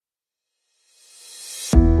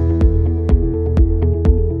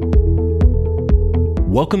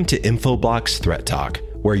Welcome to Infoblox Threat Talk,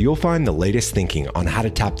 where you'll find the latest thinking on how to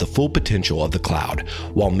tap the full potential of the cloud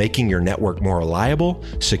while making your network more reliable,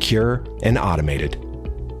 secure, and automated.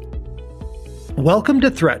 Welcome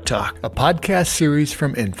to Threat Talk, a podcast series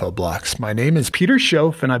from Infoblox. My name is Peter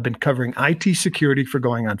Schoaf, and I've been covering IT security for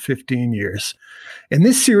going on 15 years. In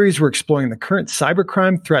this series, we're exploring the current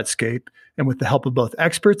cybercrime threatscape, and with the help of both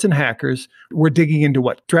experts and hackers, we're digging into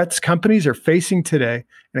what threats companies are facing today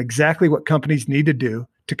and exactly what companies need to do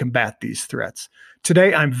to combat these threats.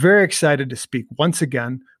 Today, I'm very excited to speak once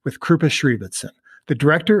again with Krupa Srivatsan, the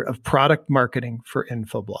Director of Product Marketing for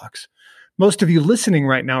Infoblox. Most of you listening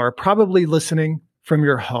right now are probably listening from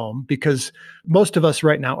your home because most of us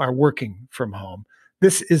right now are working from home.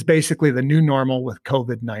 This is basically the new normal with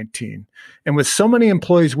COVID-19. And with so many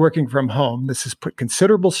employees working from home, this has put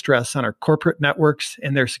considerable stress on our corporate networks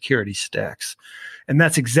and their security stacks. And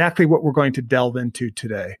that's exactly what we're going to delve into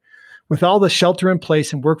today. With all the shelter in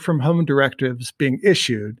place and work from home directives being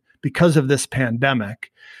issued because of this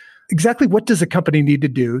pandemic, exactly what does a company need to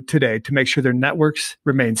do today to make sure their networks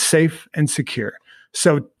remain safe and secure?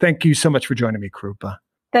 So thank you so much for joining me, Krupa.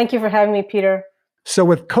 Thank you for having me, Peter. So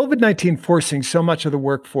with COVID-19 forcing so much of the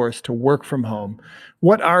workforce to work from home,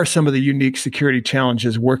 what are some of the unique security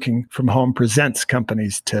challenges working from home presents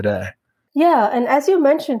companies today? Yeah, and as you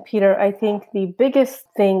mentioned, Peter, I think the biggest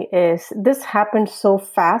thing is this happened so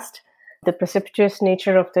fast. The precipitous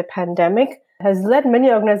nature of the pandemic has led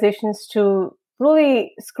many organizations to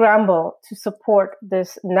really scramble to support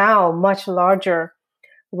this now much larger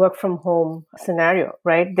work from home scenario,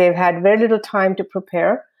 right? They've had very little time to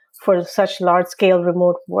prepare for such large scale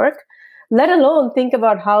remote work, let alone think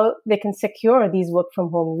about how they can secure these work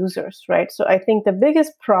from home users, right? So I think the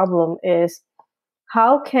biggest problem is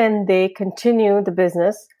how can they continue the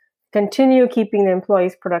business, continue keeping the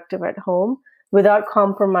employees productive at home without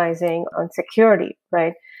compromising on security,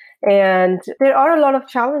 right? And there are a lot of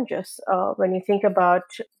challenges when you think about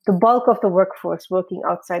the bulk of the workforce working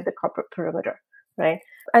outside the corporate perimeter, right?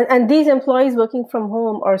 And these employees working from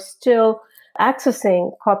home are still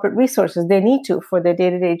accessing corporate resources. They need to for their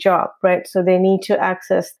day-to-day job, right? So they need to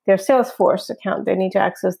access their Salesforce account. They need to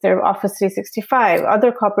access their Office 365,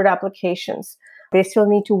 other corporate applications. They still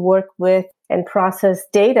need to work with and process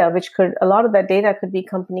data, a lot of that data could be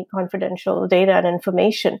company confidential data and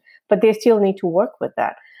information, but they still need to work with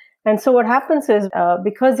that. And so what happens is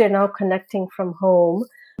because they're now connecting from home,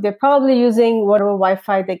 they're probably using whatever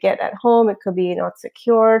Wi-Fi they get at home. It could be not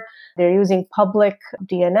secure. They're using public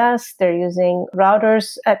DNS. They're using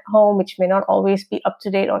routers at home, which may not always be up to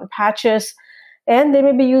date on patches. And they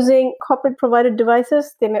may be using corporate provided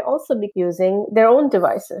devices. They may also be using their own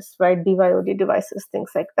devices, right? BYOD devices, things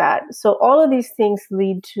like that. So all of these things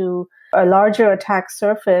lead to a larger attack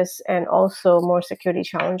surface and also more security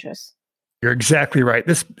challenges. You're exactly right.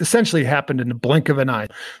 This essentially happened in the blink of an eye.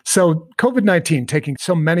 So COVID-19 taking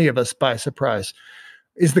so many of us by surprise.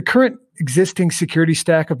 Is the current existing security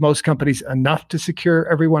stack of most companies enough to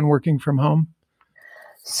secure everyone working from home?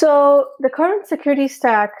 So the current security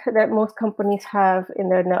stack that most companies have in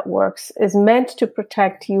their networks is meant to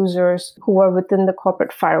protect users who are within the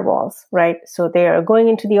corporate firewalls, right? So they are going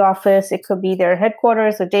into the office. It could be their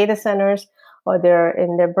headquarters or data centers, or they're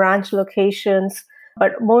in their branch locations.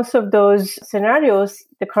 But most of those scenarios,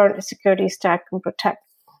 the current security stack can protect.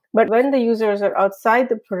 But when the users are outside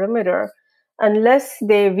the perimeter, unless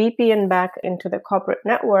they VPN back into the corporate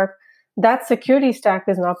network, that security stack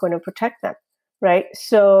is not going to protect them, right?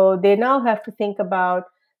 So they now have to think about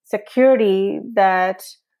security that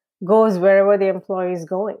goes wherever the employee is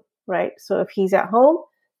going, right? So if he's at home,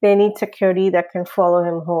 they need security that can follow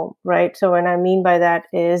him home, right? So what I mean by that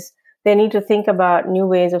is they need to think about new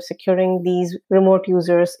ways of securing these remote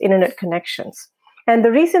users' internet connections. And the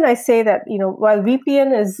reason I say that, while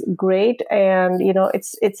VPN is great and,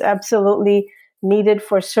 it's absolutely needed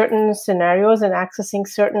for certain scenarios and accessing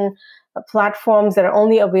certain platforms that are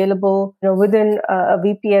only available, within a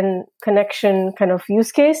VPN connection kind of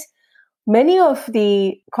use case, many of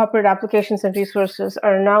the corporate applications and resources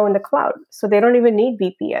are now in the cloud. So they don't even need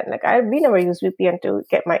VPN. We never use VPN to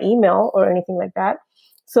get my email or anything like that.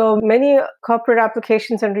 So many corporate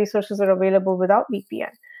applications and resources are available without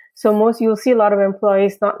VPN. So you'll see a lot of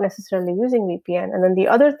employees not necessarily using VPN. And then the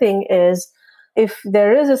other thing is, if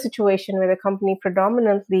there is a situation where the company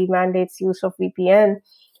predominantly mandates use of VPN,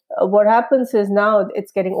 what happens is now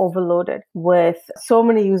it's getting overloaded with so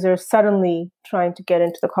many users suddenly trying to get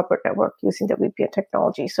into the corporate network using the VPN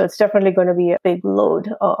technology. So it's definitely going to be a big load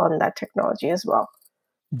on that technology as well.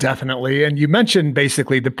 Definitely. And you mentioned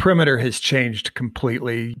basically the perimeter has changed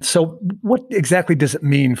completely. So what exactly does it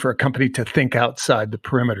mean for a company to think outside the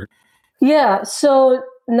perimeter? Yeah. So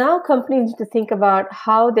now companies need to think about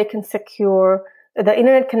how they can secure the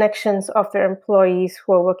internet connections of their employees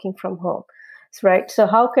who are working from home. Right. So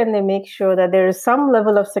how can they make sure that there is some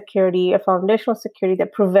level of security, a foundational security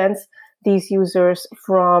that prevents these users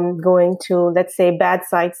from going to, let's say, bad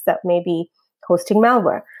sites that may be hosting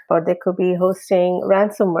malware, or they could be hosting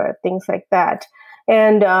ransomware, things like that.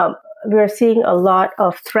 And we're seeing a lot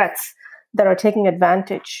of threats that are taking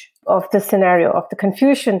advantage of the scenario, of the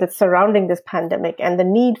confusion that's surrounding this pandemic and the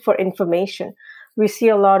need for information. We see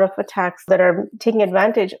a lot of attacks that are taking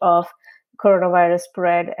advantage of coronavirus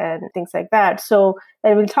spread and things like that. So,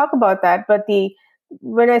 and we'll talk about that. But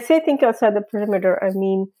when I say think outside the perimeter, I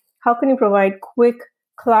mean, how can you provide quick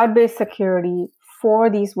cloud-based security for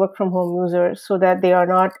these work from home users so that they are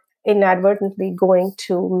not inadvertently going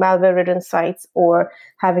to malware-ridden sites or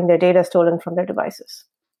having their data stolen from their devices?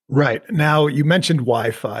 Right. Now, you mentioned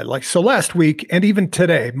Wi-Fi. So last week and even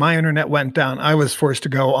today, my internet went down. I was forced to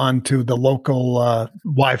go onto the local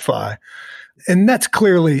Wi-Fi. And that's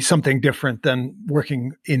clearly something different than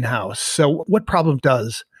working in-house. So what problem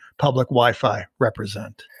does public Wi-Fi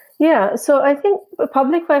represent? Yeah, so I think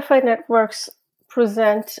public Wi-Fi networks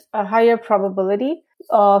present a higher probability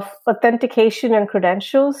of authentication and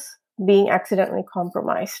credentials being accidentally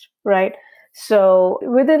compromised, right? So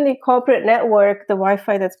within the corporate network, the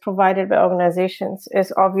Wi-Fi that's provided by organizations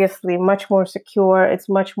is obviously much more secure. It's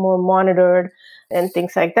much more monitored and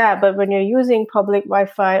things like that. But when you're using public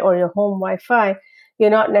Wi-Fi or your home Wi-Fi, you're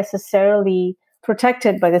not necessarily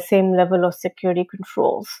protected by the same level of security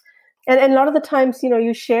controls. And a lot of the times,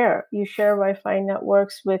 you share Wi-Fi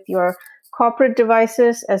networks with your corporate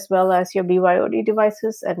devices as well as your BYOD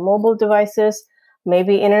devices and mobile devices,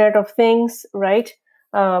 maybe Internet of Things, right?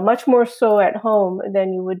 Much more so at home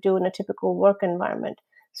than you would do in a typical work environment.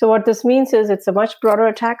 So what this means is it's a much broader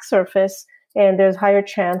attack surface, and there's higher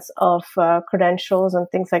chance of credentials and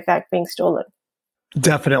things like that being stolen.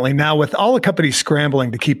 Definitely. Now, with all the companies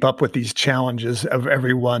scrambling to keep up with these challenges of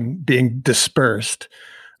everyone being dispersed,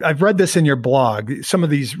 I've read this in your blog, some of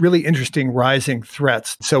these really interesting rising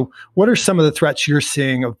threats. So what are some of the threats you're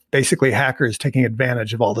seeing of basically hackers taking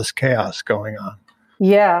advantage of all this chaos going on?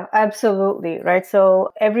 Yeah, absolutely. Right.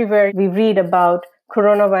 So everywhere we read about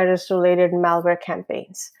coronavirus related malware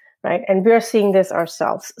campaigns, right? And we're seeing this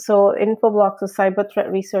ourselves. So Infoblox, the cyber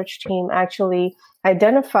threat research team, actually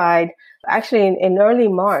identified, in early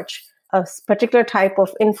March, a particular type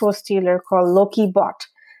of info stealer called LokiBot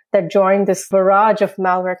that joined this barrage of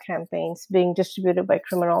malware campaigns being distributed by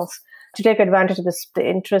criminals to take advantage of the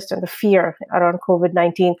interest and the fear around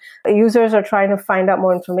COVID-19. Users are trying to find out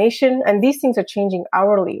more information, and these things are changing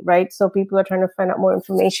hourly, right? So people are trying to find out more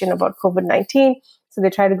information about COVID-19. So they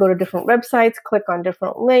try to go to different websites, click on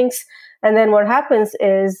different links. And then what happens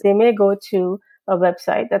is they may go to a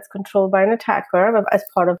website that's controlled by an attacker as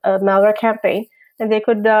part of a malware campaign. And they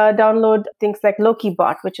could download things like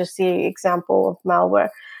LokiBot, which is the example of malware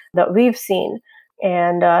that we've seen.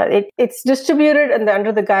 And it's distributed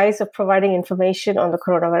under the guise of providing information on the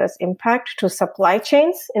coronavirus impact to supply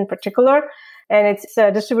chains in particular. And it's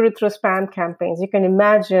distributed through spam campaigns. You can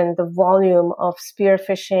imagine the volume of spear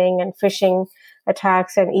phishing and phishing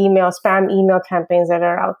attacks and spam email campaigns that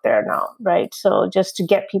are out there now, right? So just to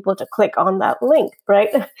get people to click on that link, right?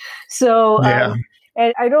 So, yeah.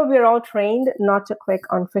 And I know we're all trained not to click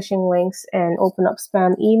on phishing links and open up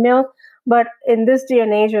spam email. But in this day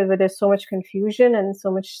and age where there's so much confusion and so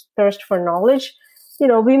much thirst for knowledge,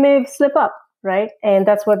 we may slip up, right? And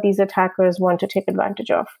that's what these attackers want to take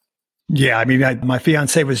advantage of. Yeah, I mean, my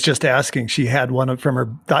fiance was just asking. She had one from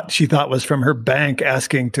her she thought was from her bank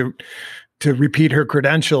asking to repeat her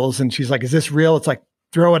credentials, and she's like, "Is this real?" It's like,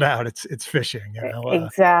 throw it out. It's phishing.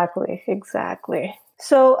 Exactly.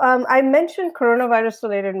 So I mentioned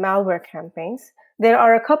coronavirus-related malware campaigns. There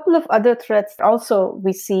are a couple of other threats also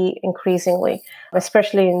we see increasingly,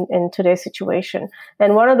 especially in today's situation.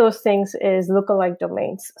 And one of those things is lookalike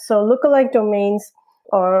domains. So lookalike domains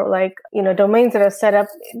are domains that are set up.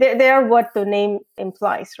 They are what the name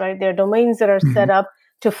implies, right? They're domains that are set up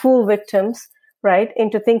to fool victims, right,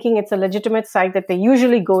 into thinking it's a legitimate site that they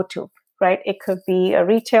usually go to, right? It could be a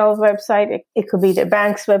retail website. It could be the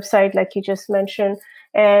bank's website, like you just mentioned.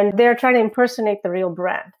 And they're trying to impersonate the real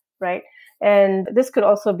brand, right? And this could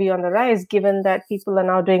also be on the rise, given that people are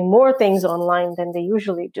now doing more things online than they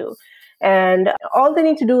usually do. And all they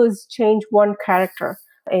need to do is change one character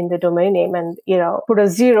in the domain name and, put a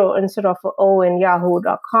 0 instead of an O in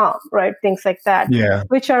yahoo.com, right? Things like that,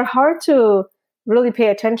 which are hard to really pay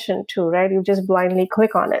attention to, right? You just blindly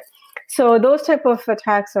click on it. So those type of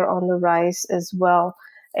attacks are on the rise as well.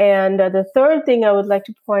 And the third thing I would like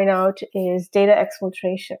to point out is data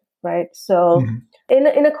exfiltration. right? So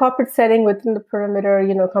in a corporate setting within the perimeter,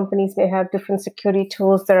 companies may have different security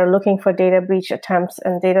tools that are looking for data breach attempts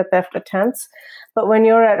and data theft attempts. But when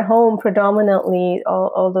you're at home, predominantly,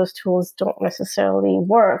 all those tools don't necessarily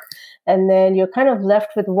work. And then you're kind of left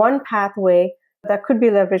with one pathway that could be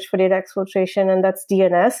leveraged for data exfiltration, and that's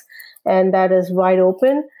DNS. And that is wide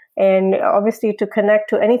open. And obviously, to connect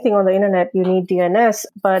to anything on the internet, you need DNS.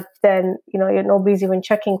 But then, nobody's even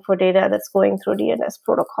checking for data that's going through DNS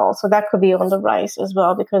protocol. So that could be on the rise as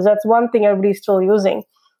well, because that's one thing everybody's still using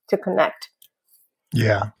to connect.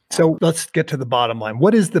 Yeah. So let's get to the bottom line.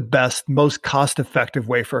 What is the best, most cost-effective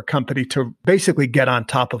way for a company to basically get on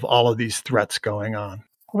top of all of these threats going on?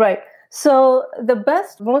 Right. So the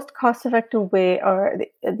best, most cost-effective way, or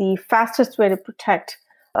the fastest way to protect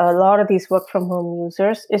a lot of these work-from-home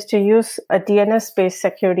users is to use a DNS-based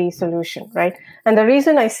security solution, right? And the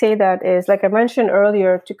reason I say that is, like I mentioned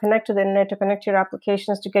earlier, to connect to the internet, to connect to your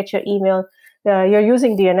applications, to get your email, you're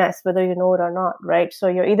using DNS, whether you know it or not, right? So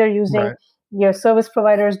you're either using your service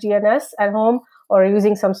provider's DNS at home or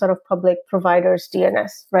using some sort of public provider's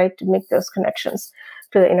DNS, right, to make those connections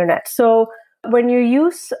to the internet. So when you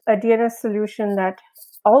use a DNS solution that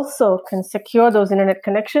also can secure those internet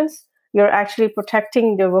connections, you're actually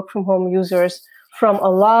protecting the work-from-home users from a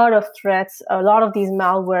lot of threats, a lot of these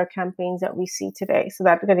malware campaigns that we see today. So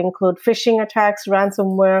that could include phishing attacks,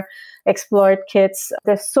 ransomware, exploit kits.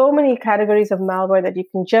 There's so many categories of malware that you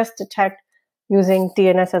can just detect using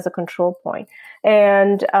DNS as a control point.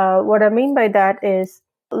 And what I mean by that is,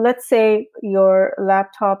 let's say your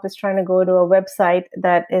laptop is trying to go to a website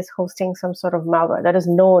that is hosting some sort of malware, that is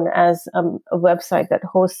known as a website that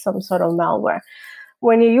hosts some sort of malware.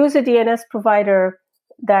 When you use a DNS provider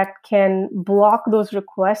that can block those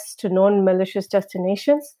requests to known malicious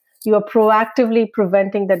destinations, you are proactively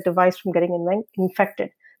preventing that device from getting infected.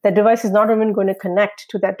 That device is not even going to connect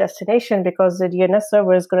to that destination because the DNS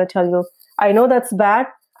server is going to tell you, I know that's bad.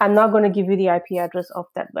 I'm not going to give you the IP address of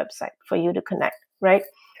that website for you to connect, right?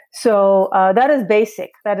 So that is basic.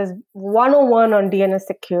 That is 101 on DNS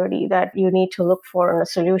security that you need to look for in a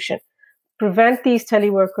solution. Prevent these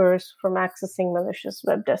teleworkers from accessing malicious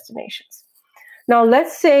web destinations. Now,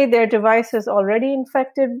 let's say their device is already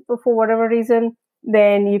infected for whatever reason,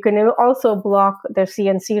 then you can also block their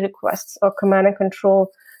CNC requests or command and control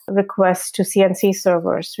requests to CNC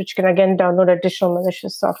servers, which can again download additional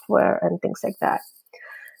malicious software and things like that.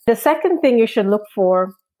 The second thing you should look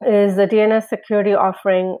for is the DNS security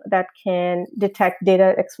offering that can detect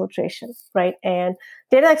data exfiltration, right? And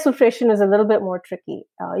data exfiltration is a little bit more tricky.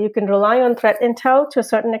 You can rely on threat intel to a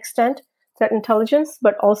certain extent, threat intelligence,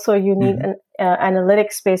 but also you need an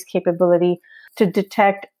analytics-based capability to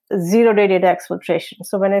detect zero-day data exfiltration.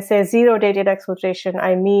 So when I say zero-day data exfiltration,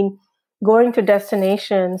 I mean going to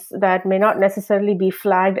destinations that may not necessarily be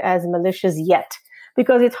flagged as malicious yet,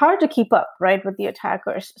 because it's hard to keep up, right, with the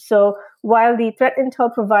attackers. So while the threat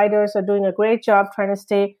intel providers are doing a great job trying to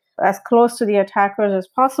stay as close to the attackers as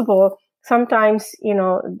possible, sometimes,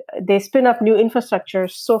 they spin up new infrastructure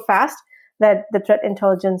so fast that the threat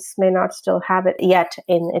intelligence may not still have it yet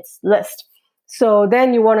in its list. So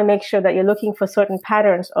then you want to make sure that you're looking for certain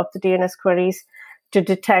patterns of the DNS queries to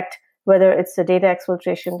detect whether it's the data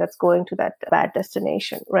exfiltration that's going to that bad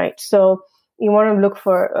destination, right? So you want to look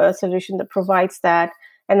for a solution that provides that.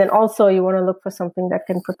 And then also you want to look for something that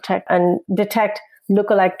can protect and detect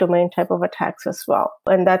lookalike domain type of attacks as well.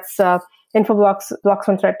 And that's Infoblox Blocks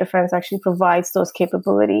on Threat Defense actually provides those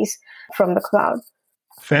capabilities from the cloud.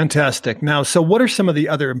 Fantastic. Now, so what are some of the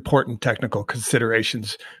other important technical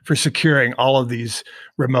considerations for securing all of these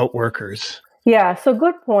remote workers? Yeah, so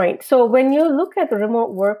good point. So when you look at the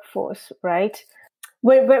remote workforce, right,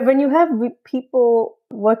 when you have people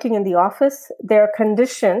working in the office, they're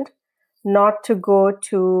conditioned not to go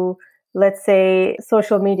to, let's say,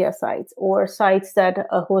 social media sites or sites that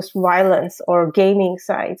host violence or gaming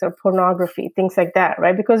sites or pornography, things like that,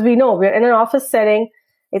 right? Because we know we're in an office setting,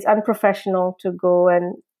 it's unprofessional to go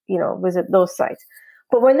and, visit those sites.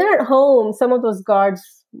 But when they're at home, some of those guards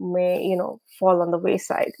may, fall on the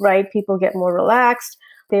wayside, right? People get more relaxed.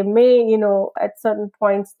 They may, at certain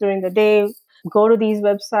points during the day, go to these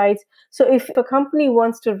websites. So if a company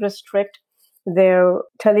wants to restrict their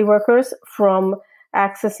teleworkers from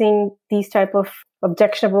accessing these type of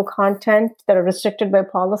objectionable content that are restricted by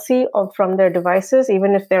policy or from their devices,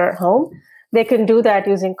 even if they're at home, they can do that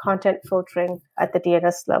using content filtering at the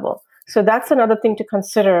DNS level. So that's another thing to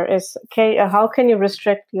consider is, how can you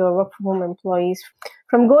restrict your work from home employees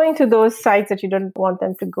from going to those sites that you don't want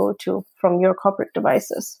them to go to from your corporate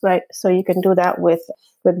devices, right? So you can do that with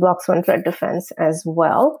Blocks on Threat Defense as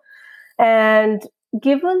well. And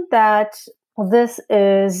given that This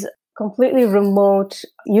is completely remote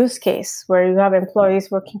use case where you have employees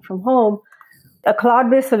working from home. A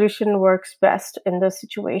cloud-based solution works best in this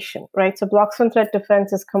situation, right? So Bloxfront Threat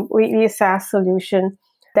Defense is completely a SaaS solution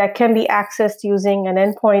that can be accessed using an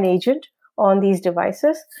endpoint agent on these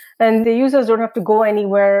devices. And the users don't have to go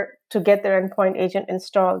anywhere to get their endpoint agent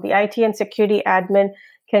installed. The IT and security admin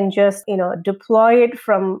can just, deploy it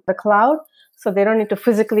from the cloud. So they don't need to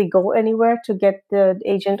physically go anywhere to get the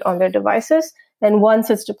agent on their devices. And once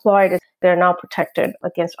it's deployed, they're now protected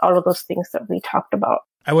against all of those things that we talked about.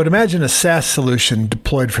 I would imagine a SaaS solution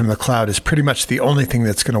deployed from the cloud is pretty much the only thing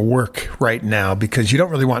that's going to work right now, because you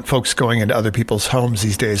don't really want folks going into other people's homes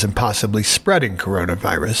these days and possibly spreading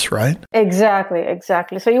coronavirus, right?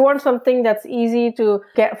 Exactly. So you want something that's easy to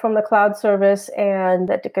get from the cloud service and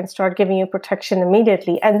that it can start giving you protection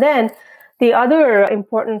immediately. And then the other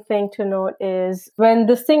important thing to note is when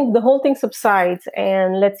the whole thing subsides,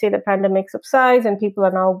 and let's say the pandemic subsides and people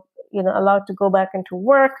are now, allowed to go back into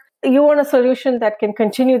work, you want a solution that can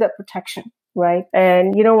continue that protection, right?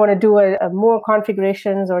 And you don't want to do more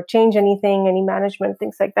configurations or change anything, any management,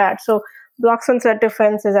 things like that. So Bloxfront Threat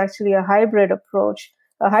Defense is actually a hybrid approach,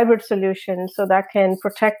 a hybrid solution, so that can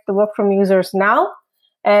protect the work from users now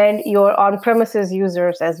and your on-premises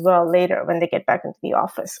users as well later when they get back into the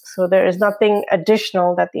office. So there is nothing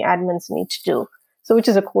additional that the admins need to do. So which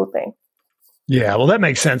is a cool thing. Yeah, well, that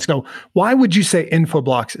makes sense. Now, why would you say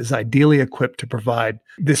Infoblox is ideally equipped to provide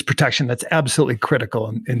this protection that's absolutely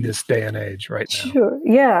critical in this day and age right now? Sure.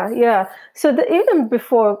 Yeah. So even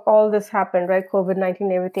before all this happened, right,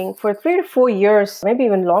 COVID-19 everything, for 3 to 4 years, maybe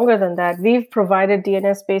even longer than that, we've provided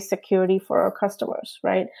DNS-based security for our customers,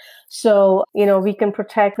 right? So, we can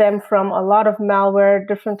protect them from a lot of malware,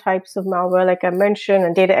 different types of malware, like I mentioned,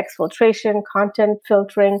 and data exfiltration, content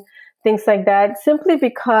filtering, things like that, simply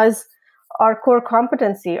because our core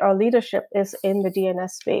competency, our leadership is in the DNS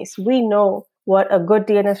space. We know what a good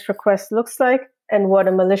DNS request looks like and what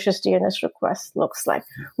a malicious DNS request looks like.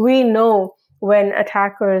 We know when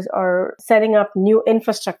attackers are setting up new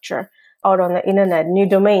infrastructure out on the internet, new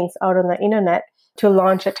domains out on the internet to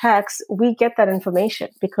launch attacks. We get that information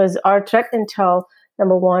because our threat intel,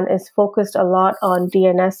 number one, is focused a lot on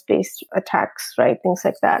DNS-based attacks, right? Things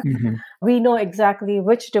like that. Mm-hmm. We know exactly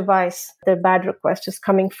which device the bad request is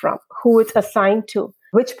coming from, who it's assigned to,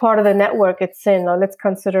 which part of the network it's in. Now, let's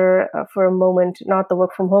consider for a moment, not the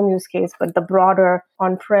work from home use case, but the broader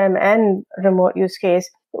on-prem and remote use case.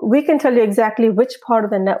 We can tell you exactly which part of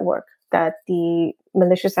the network that the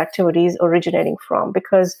malicious activity is originating from,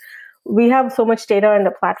 because we have so much data in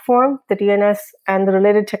the platform, the DNS and the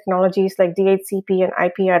related technologies like DHCP and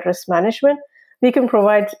IP address management. We can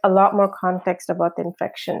provide a lot more context about the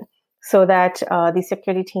infection so that the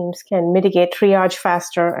security teams can mitigate, triage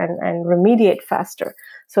faster and remediate faster.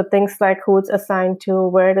 So things like who it's assigned to,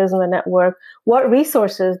 where it is in the network, what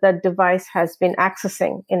resources that device has been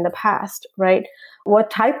accessing in the past, right? What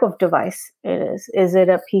type of device it is. Is it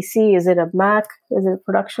a PC? Is it a Mac? Is it a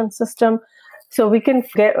production system? So we can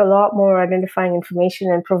get a lot more identifying information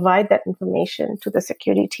and provide that information to the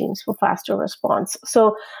security teams for faster response.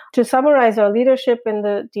 So to summarize our leadership in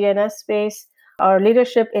the DNS space, our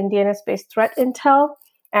leadership in DNS-based threat intel,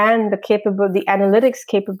 and the analytics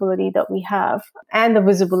capability that we have, and the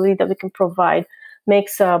visibility that we can provide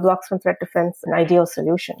makes Bloxfront Threat Defense an ideal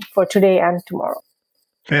solution for today and tomorrow.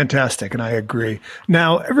 Fantastic. And I agree.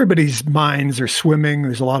 Now, everybody's minds are swimming.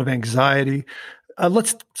 There's a lot of anxiety.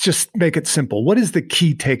 Let's just make it simple. What is the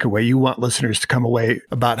key takeaway you want listeners to come away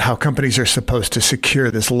about how companies are supposed to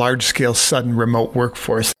secure this large-scale, sudden remote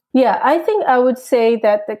workforce? Yeah, I think I would say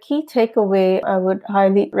that the key takeaway I would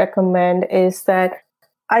highly recommend is that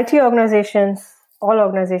IT organizations, all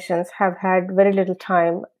organizations, have had very little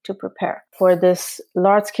time to prepare for this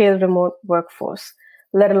large-scale remote workforce,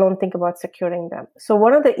 let alone think about securing them. So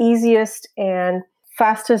one of the easiest and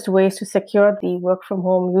fastest ways to secure the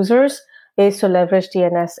work-from-home users is to leverage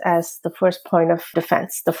DNS as the first point of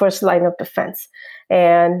defense, the first line of defense.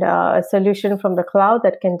 And a solution from the cloud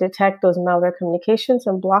that can detect those malware communications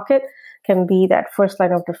and block it can be that first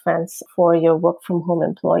line of defense for your work from home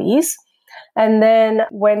employees. And then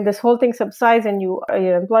when this whole thing subsides and your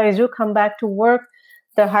employees do come back to work,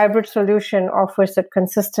 the hybrid solution offers that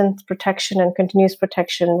consistent protection and continuous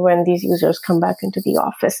protection when these users come back into the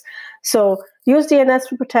office. So use DNS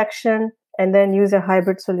for protection, and then use a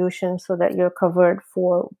hybrid solution so that you're covered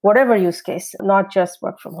for whatever use case, not just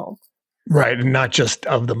work from home. Right. And not just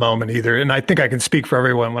of the moment either. And I think I can speak for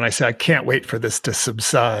everyone when I say I can't wait for this to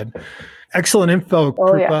subside. Excellent info,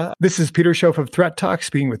 Krupa. Yeah. This is Peter Schoaf of Threat Talk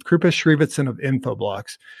speaking with Krupa Srivatsan of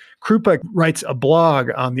Infoblox. Krupa writes a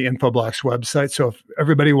blog on the Infoblox website, so if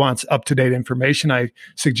everybody wants up-to-date information, I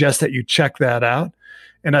suggest that you check that out.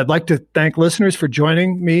 And I'd like to thank listeners for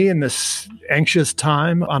joining me in this anxious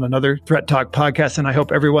time on another Threat Talk podcast, and I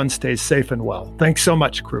hope everyone stays safe and well. Thanks so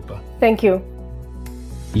much, Krupa. Thank you.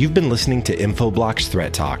 You've been listening to Infoblox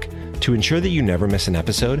Threat Talk. To ensure that you never miss an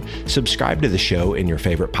episode, subscribe to the show in your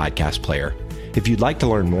favorite podcast player. If you'd like to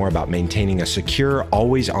learn more about maintaining a secure,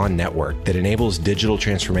 always-on network that enables digital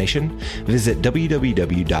transformation, visit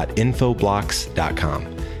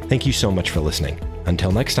www.infoblox.com. Thank you so much for listening.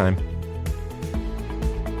 Until next time.